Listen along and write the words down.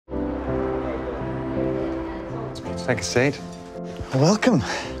Take a seat. Welcome.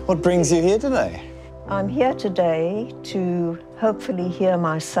 What brings you here today? I'm here today to hopefully hear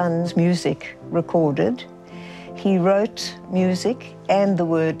my son's music recorded. He wrote music and the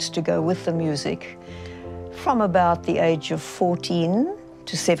words to go with the music from about the age of 14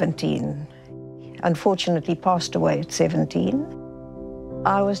 to 17. Unfortunately, passed away at 17.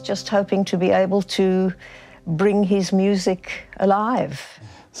 I was just hoping to be able to bring his music alive.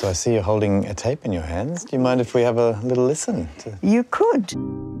 So I see you're holding a tape in your hands. Do you mind if we have a little listen? You could.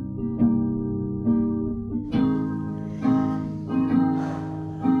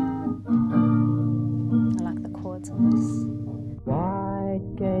 I like the chords on this. White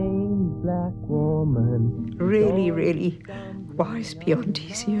gained black woman. Really, really wise beyond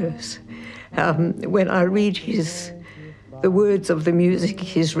his years. When I read the words of the music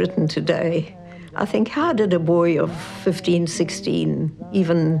he's written today, I think, how did a boy of 15, 16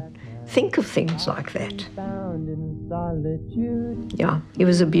 even think of things like that? Yeah, he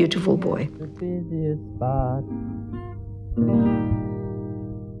was a beautiful boy.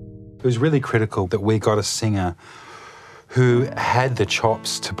 It was really critical that we got a singer who had the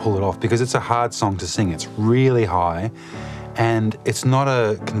chops to pull it off, because it's a hard song to sing. It's really high and it's not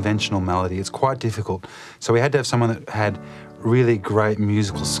a conventional melody. It's quite difficult. So we had to have someone that had really great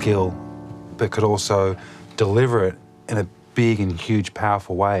musical skill but could also deliver it in a big and huge,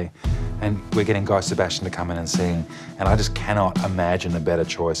 powerful way. And we're getting Sebastian to come in and sing, and I just cannot imagine a better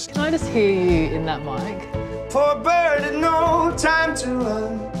choice. Can I just hear you in that mic? For a bird and no time to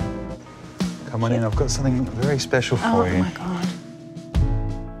run. Come on in, I've got something very special for you. Oh my God.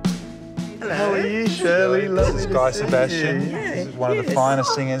 Hello. How are you, Shirley? Lovely This is Sebastian. This is one of the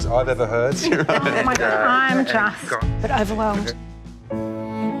finest singers I've ever heard. Oh my God, I'm just a bit overwhelmed.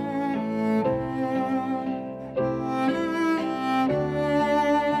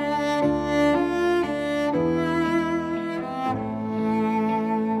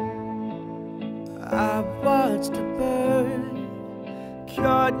 I watched a bird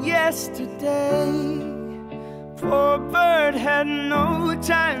caught yesterday. Poor bird had no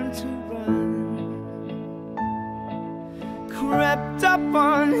time to run. Crept up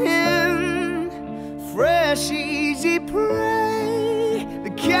on him, fresh, easy prey.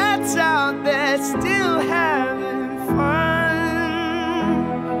 The cat's out there still having fun.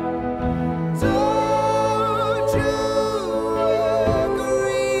 Don't you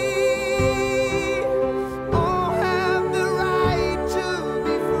agree? All have the right to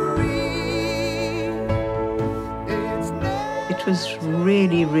be free. It's It was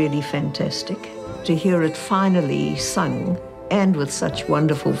really, really fantastic. To hear it finally sung, and with such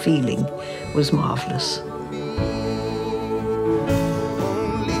wonderful feeling, was marvellous.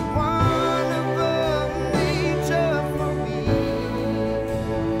 only one above nature for me.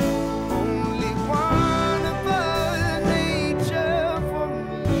 Only one above nature for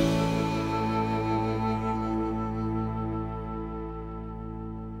me.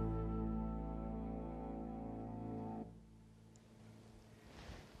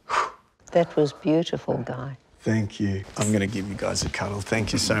 That was beautiful, Guy. Thank you. I'm going to give you guys a cuddle.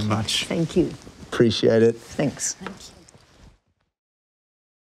 Thank you so much. Thank you. Appreciate it. Thanks. Thank you.